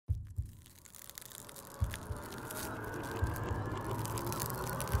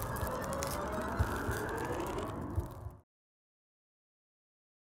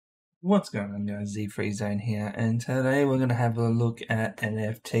What's going on, guys? ZfreeZone here, and today we're going to have a look at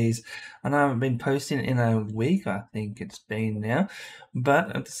NFTs. I know I haven't been posting in a week, I think it's been now,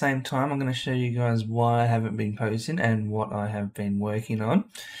 but at the same time I'm going to show you guys why I haven't been posting and what I have been working on.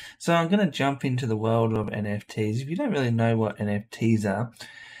 So I'm going to jump into the world of NFTs. If you don't really know what NFTs are,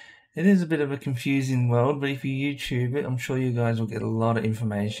 it is a bit of a confusing world, but if you YouTube it, I'm sure you guys will get a lot of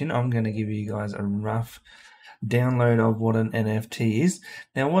information. I'm going to give you guys a rough download of what an NFT is.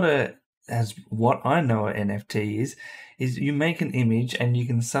 Now, what I know an NFT is you make an image and you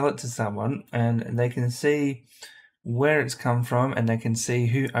can sell it to someone, and they can see where it's come from, and they can see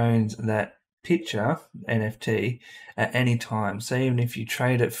who owns that picture NFT at any time. So even if you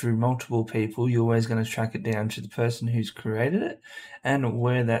trade it through multiple people, you're always going to track it down to the person who's created it and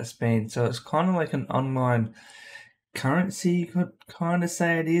where that's been. So it's kind of like an online currency, you could kind of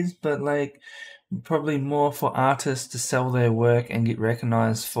say it is, but like probably more for artists to sell their work and get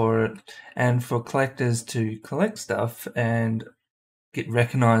recognized for it, and for collectors to collect stuff and get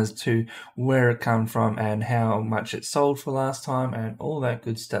recognized to where it come from and how much it sold for last time and all that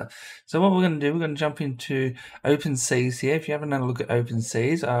good stuff. So what we're going to do, we're going to jump into OpenSeas here. If you haven't had a look at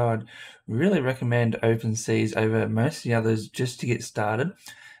OpenSeas, I would really recommend OpenSeas over most of the others just to get started.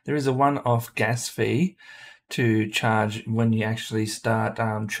 There is a one-off gas fee to charge when you actually start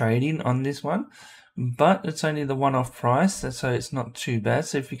trading on this one, but it's only the one-off price, so it's not too bad.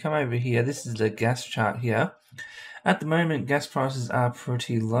 So if you come over here, this is the gas chart here. At the moment, gas prices are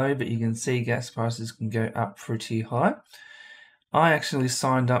pretty low, but you can see gas prices can go up pretty high. I actually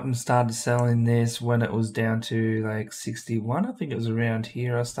signed up and started selling this when it was down to like 61. I think it was around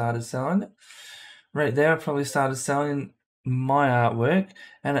here I started selling it. Right there, I probably started selling my artwork,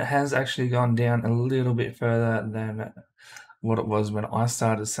 and it has actually gone down a little bit further than what it was when I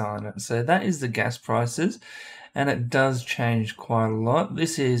started selling it. So that is the gas prices, and it does change quite a lot.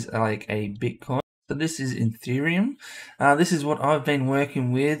 This is like a Bitcoin. So this is Ethereum. This is what I've been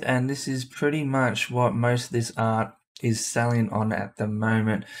working with, and this is pretty much what most of this art is selling on at the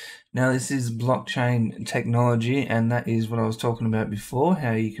moment. Now, this is blockchain technology, and that is what I was talking about before,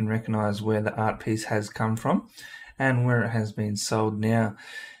 how you can recognize where the art piece has come from and where it has been sold now.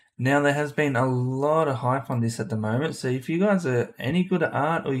 Now, there has been a lot of hype on this at the moment, so if you guys are any good at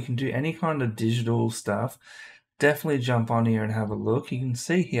art, or you can do any kind of digital stuff, definitely jump on here and have a look. You can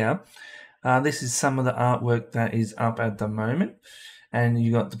see here, this is some of the artwork that is up at the moment, and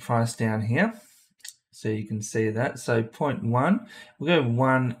you got the price down here, so you can see that. So 0.1, we'll go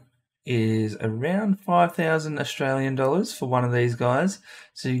 1 is around 5,000 Australian dollars for one of these guys,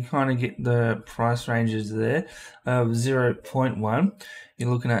 so you kind of get the price ranges there. 0.1, you're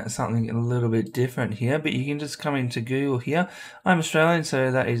looking at something a little bit different here, but you can just come into Google here. I'm Australian,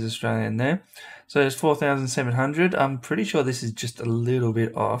 so that is Australian there. So it's 4,700. I'm pretty sure this is just a little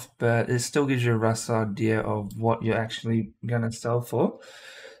bit off, but it still gives you a rough idea of what you're actually going to sell for.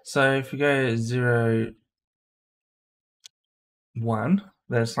 So if you go 0.1,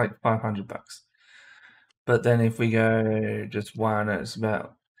 that's like 500 bucks. But then if we go just 1, it's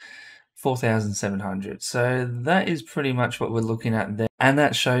about 4,700. So that is pretty much what we're looking at there. And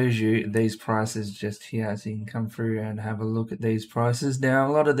that shows you these prices just here. So you can come through and have a look at these prices. Now,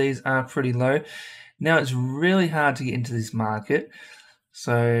 a lot of these are pretty low. Now, it's really hard to get into this market.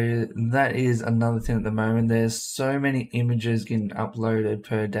 So that is another thing at the moment. There's so many images getting uploaded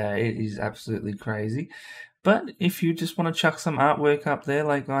per day. It is absolutely crazy. But if you just want to chuck some artwork up there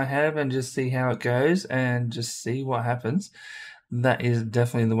like I have and just see how it goes and just see what happens, that is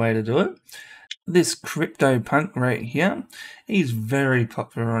definitely the way to do it. This crypto punk right here, he's very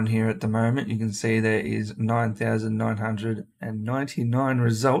popular on here at the moment. You can see there is 9,999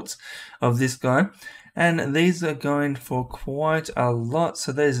 results of this guy, and these are going for quite a lot.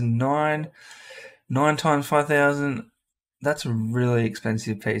 So there's 9 times 5,000. That's a really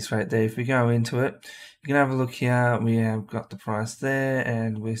expensive piece right there. If we go into it, you can have a look here. We have got the price there,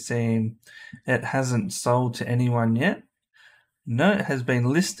 and we're seeing it hasn't sold to anyone yet. No, it has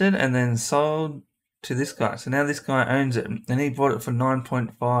been listed and then sold to this guy. So now this guy owns it, and he bought it for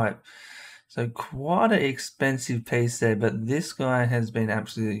 9.5. So quite an expensive piece there, but this guy has been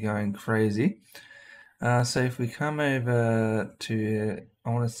absolutely going crazy. So if we come over to, I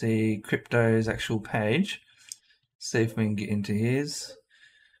want to see crypto's actual page, see if we can get into his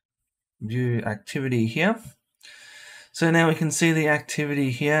view activity here. So now we can see the activity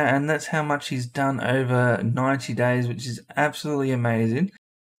here, and that's how much he's done over 90 days, which is absolutely amazing.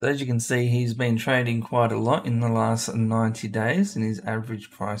 So as you can see, he's been trading quite a lot in the last 90 days, and his average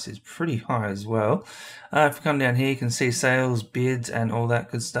price is pretty high as well. If you come down here, you can see sales, bids, and all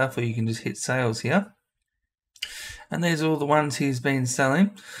that good stuff, or you can just hit sales here. And these are all the ones he's been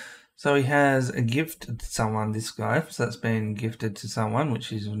selling. So he has gifted someone, this guy, so that's been gifted to someone,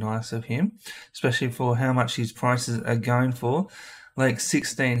 which is nice of him, especially for how much his prices are going for. Like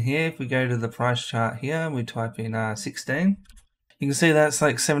 16 here, if we go to the price chart here, we type in 16, you can see that's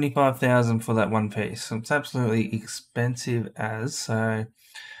like 75,000 for that one piece. So it's absolutely expensive as, so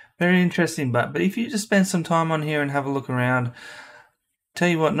very interesting. But if you just spend some time on here and have a look around, tell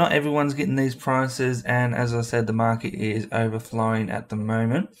you what, not everyone's getting these prices, and as I said, the market is overflowing at the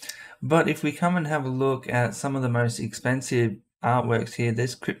moment. But if we come and have a look at some of the most expensive artworks here,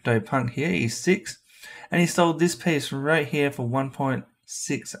 this CryptoPunk here is 6, and he sold this piece right here for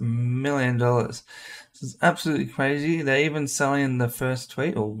 $1.6 million. This is absolutely crazy. They're even selling the first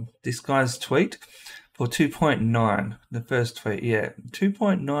tweet, or this guy's tweet, for 2.9. The first tweet, yeah,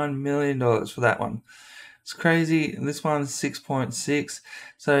 $2.9 million for that one. It's crazy. This one's 6.6.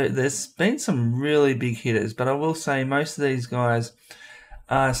 So there's been some really big hitters, but I will say most of these guys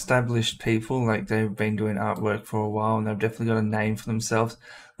are established people. Like, they've been doing artwork for a while and they've definitely got a name for themselves.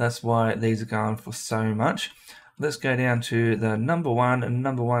 That's why these are going for so much. Let's go down to the number one, and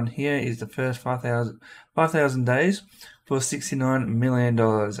number one here is the first 5,000 days for $69 million.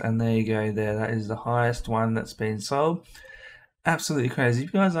 And there you go there. That is the highest one that's been sold. Absolutely crazy.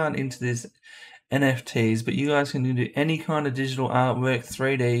 If you guys aren't into this NFTs, but you guys can do any kind of digital artwork,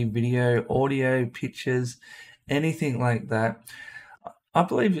 3D, video, audio, pictures, anything like that, I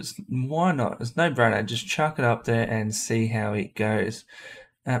believe why not? It's no brainer. Just chuck it up there and see how it goes.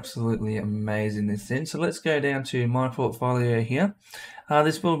 Absolutely amazing, this thing. So let's go down to my portfolio here.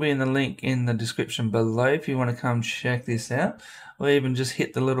 This will be in the link in the description below if you want to come check this out, or even just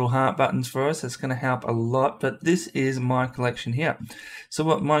hit the little heart buttons for us. That's going to help a lot. But this is my collection here. So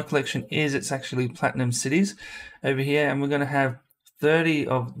what my collection is, it's actually platinum cities over here, and we're going to have 30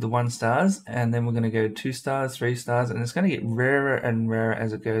 of the 1 stars, and then we're going to go 2 stars, 3 stars, and it's going to get rarer and rarer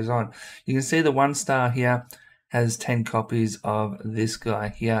as it goes on. You can see the 1 star here has 10 copies of this guy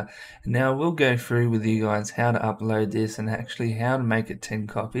here. Now we'll go through with you guys how to upload this and actually how to make it 10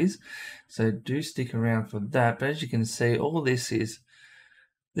 copies. So do stick around for that. But as you can see, all this is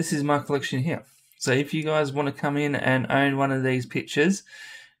my collection here. So if you guys want to come in and own one of these pictures,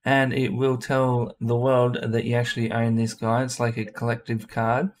 and it will tell the world that you actually own this guy. It's like a collective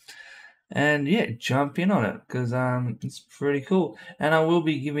card. And yeah, jump in on it, because it's pretty cool. And I will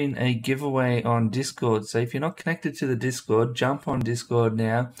be giving a giveaway on Discord. So if you're not connected to the Discord, jump on Discord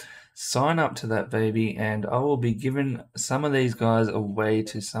now, sign up to that baby, and I will be giving some of these guys away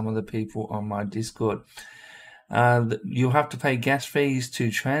to some of the people on my Discord. You'll have to pay gas fees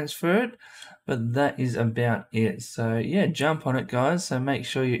to transfer it, but that is about it. So yeah, jump on it, guys. So make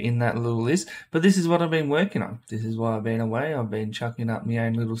sure you're in that little list. But this is what I've been working on. This is why I've been away. I've been chucking up my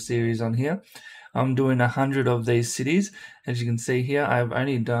own little series on here. I'm doing 100 of these cities. As you can see here, I've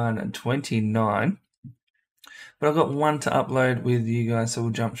only done 29, but I've got one to upload with you guys, so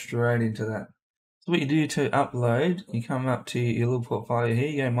we'll jump straight into that. So what you do to upload, you come up to your little portfolio here,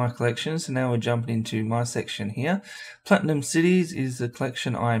 you go my collections. So now we're jumping into my section here. Platinum Cities is the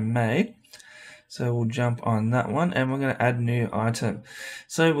collection I made. So we'll jump on that one, and we're going to add new item.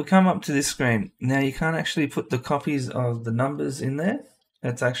 So we'll come up to this screen. Now you can't actually put the copies of the numbers in there.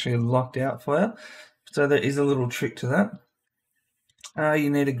 It's actually locked out for you. So there is a little trick to that. You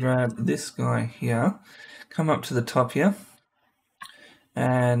need to grab this guy here, come up to the top here,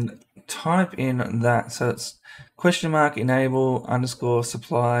 and type in that. So it's $enable _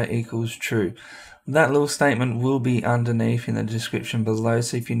 supply equals true. That little statement will be underneath in the description below,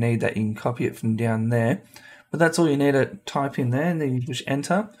 so if you need that, you can copy it from down there. But that's all you need to type in there, and then you push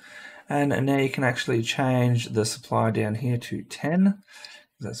enter. And now you can actually change the supply down here to 10.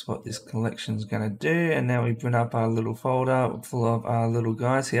 That's what this collection is going to do. And now we bring up our little folder full of our little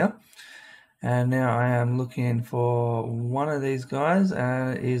guys here. And now I am looking for one of these guys.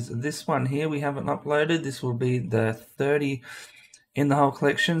 Is this one here we haven't uploaded. This will be the 30 in the whole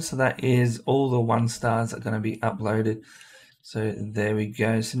collection, so that is all the 1 stars that are going to be uploaded. So there we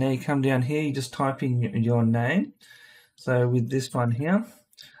go. So now you come down here, you just type in your name. So with this one here,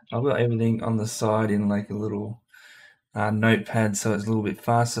 I've got everything on the side in like a little notepad, so it's a little bit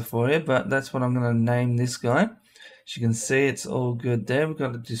faster for you, but that's what I'm going to name this guy. As you can see, it's all good there. We've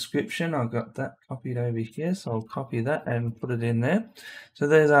got a description. I've got that copied over here, so I'll copy that and put it in there. So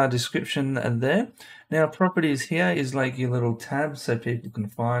there's our description there. Now, properties here is like your little tab, so people can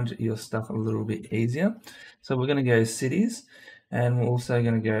find your stuff a little bit easier. So we're going to go cities, and we're also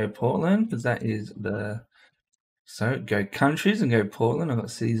going to go Portland, because that is the So go countries and go Portland. I've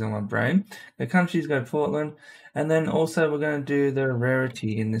got cities on my brain. Go countries, go Portland. And then also we're going to do the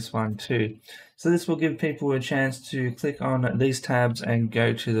rarity in this one too. So this will give people a chance to click on these tabs and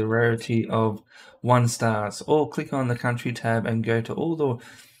go to the rarity of 1 stars, or click on the country tab and go to all the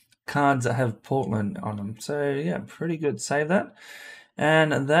cards that have Portland on them. So yeah, pretty good. Save that.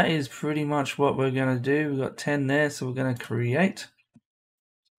 And that is pretty much what we're going to do. We've got 10 there, so we're going to create.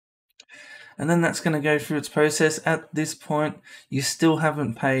 And then that's going to go through its process. At this point, you still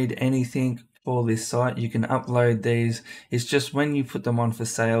haven't paid anything for this site. You can upload these. It's just when you put them on for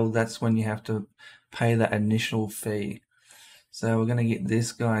sale, that's when you have to pay that initial fee. So we're going to get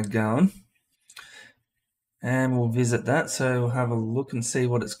this guy going. And we'll visit that. So we'll have a look and see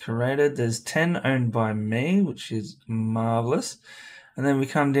what it's created. There's 10 owned by me, which is marvelous. And then we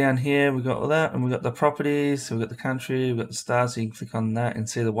come down here, we've got all that, and we've got the properties, so we've got the country, we've got the stars, so you can click on that and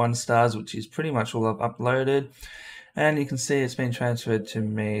see the 1 stars, which is pretty much all I've uploaded. And you can see it's been transferred to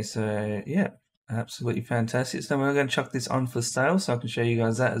me, so yeah, absolutely fantastic. So we're going to chuck this on for sale, so I can show you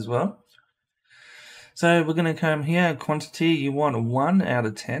guys that as well. So we're going to come here, quantity, you want 1 out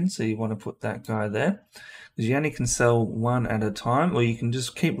of 10, so you want to put that guy there. Because you only can sell 1 at a time, or you can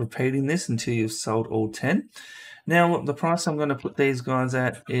just keep repeating this until you've sold all 10. Now, the price I'm going to put these guys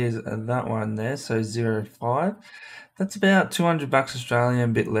at is that one there, so 0.5. That's about 200 bucks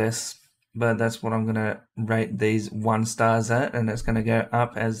Australian, a bit less, but that's what I'm going to rate these 1 stars at, and it's going to go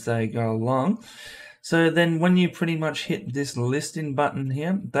up as they go along. So then when you pretty much hit this listing button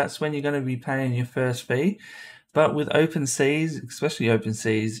here, that's when you're going to be paying your first fee. But with OpenSeas, especially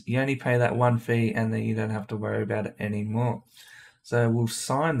OpenSeas, you only pay that 1 fee and then you don't have to worry about it anymore. So we'll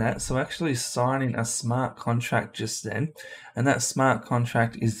sign that. So actually signing a smart contract just then, and that smart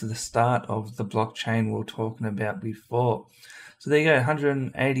contract is the start of the blockchain we were talking about before. So there you go,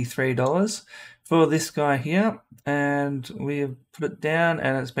 $183 for this guy here, and we have put it down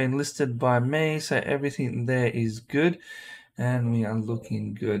and it's been listed by me, so everything there is good and we are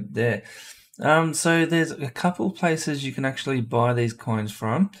looking good there. So there's a couple places you can actually buy these coins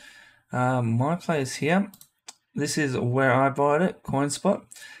from. My place here, this is where I bought it, CoinSpot.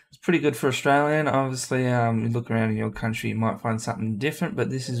 It's pretty good for Australian. Obviously, you look around in your country, you might find something different, but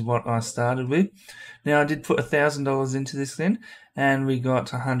this is what I started with. Now, I did put $1,000 into this thing, and we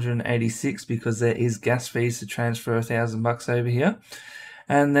got 186 because there is gas fees to transfer $1,000 over here.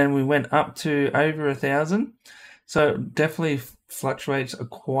 And then we went up to over 1,000. So it definitely fluctuates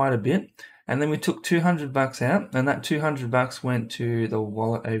quite a bit. And then we took $200 out, and that $200 went to the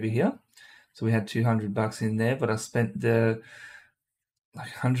wallet over here. So we had $200 in there, but I spent the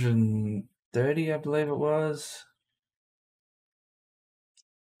like 130, I believe it was,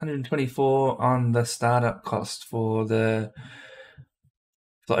 124 on the startup cost for the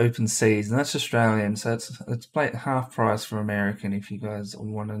OpenSeas, and that's Australian, so it's half price for American if you guys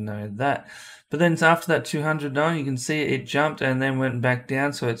want to know that. But then after that $200, you can see it jumped and then went back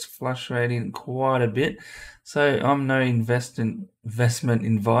down, so it's fluctuating quite a bit. So I'm no investment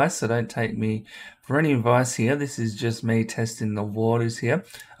advice, so don't take me for any advice here. This is just me testing the waters here.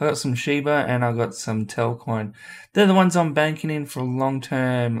 I got some Shiba and I got some Telcoin. They're the ones I'm banking in for long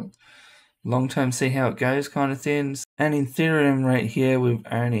term, see how it goes kind of thing. And Ethereum right here, we've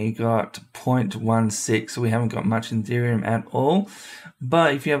only got 0.16, so we haven't got much Ethereum at all.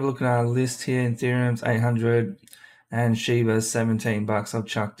 But if you have a look at our list here, Ethereum's 800 and Shiba's 17 bucks I've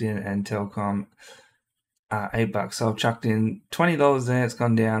chucked in, and Telcom $8. So I've chucked in $20 there, it's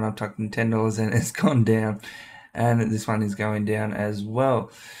gone down. I've chucked in $10 and it's gone down. And this one is going down as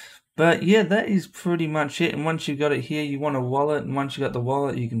well. But yeah, that is pretty much it. And once you've got it here, you want a wallet. And once you got the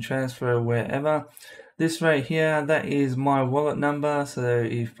wallet, you can transfer wherever. This right here, that is my wallet number. So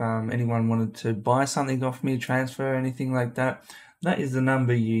if anyone wanted to buy something off me, transfer, anything like that, that is the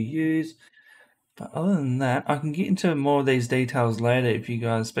number you use. But other than that, I can get into more of these details later if you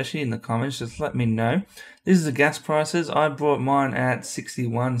guys, especially in the comments, just let me know. This is the gas prices. I bought mine at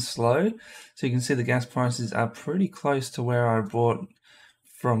 61 slow. So you can see the gas prices are pretty close to where I bought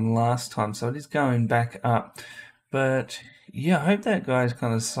from last time. So it is going back up. But yeah, I hope that guys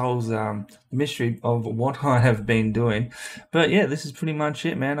kind of solves the mystery of what I have been doing. But yeah, this is pretty much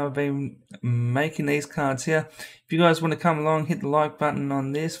it, man. I've been making these cards here. If you guys want to come along, hit the like button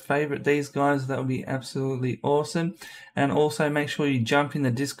on this, favorite these guys, that would be absolutely awesome. And also make sure you jump in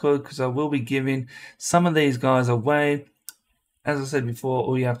the Discord, because I will be giving some of these guys away. As I said before,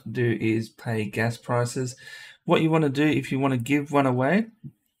 all you have to do is pay gas prices. What you want to do if you want to give one away,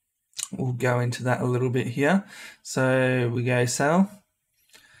 we'll go into that a little bit here. So we go sell.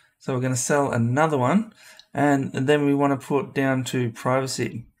 So we're going to sell another one, and then we want to put down to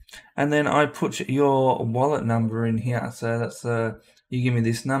privacy. and then I put your wallet number in here. So that's you give me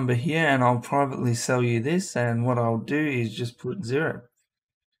this number here, and I'll privately sell you this. And what I'll do is just put 0,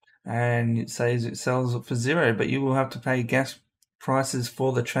 and it says it sells it for 0, but you will have to pay gas prices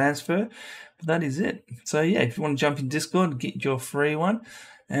for the transfer. But that is it. So yeah, if you want to jump in Discord, get your free one.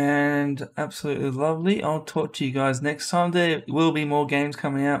 And absolutely lovely. I'll talk to you guys next time. There will be more games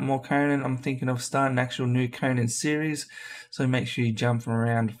coming out, more Conan. I'm thinking of starting an actual new Conan series, so make sure you jump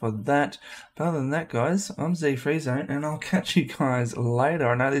around for that. But other than that, guys, I'm ZfreeZone, and I'll catch you guys later.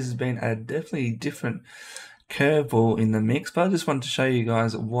 I know this has been a definitely different curveball in the mix, but I just wanted to show you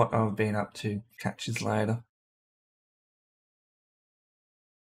guys what I've been up to. Catch you later.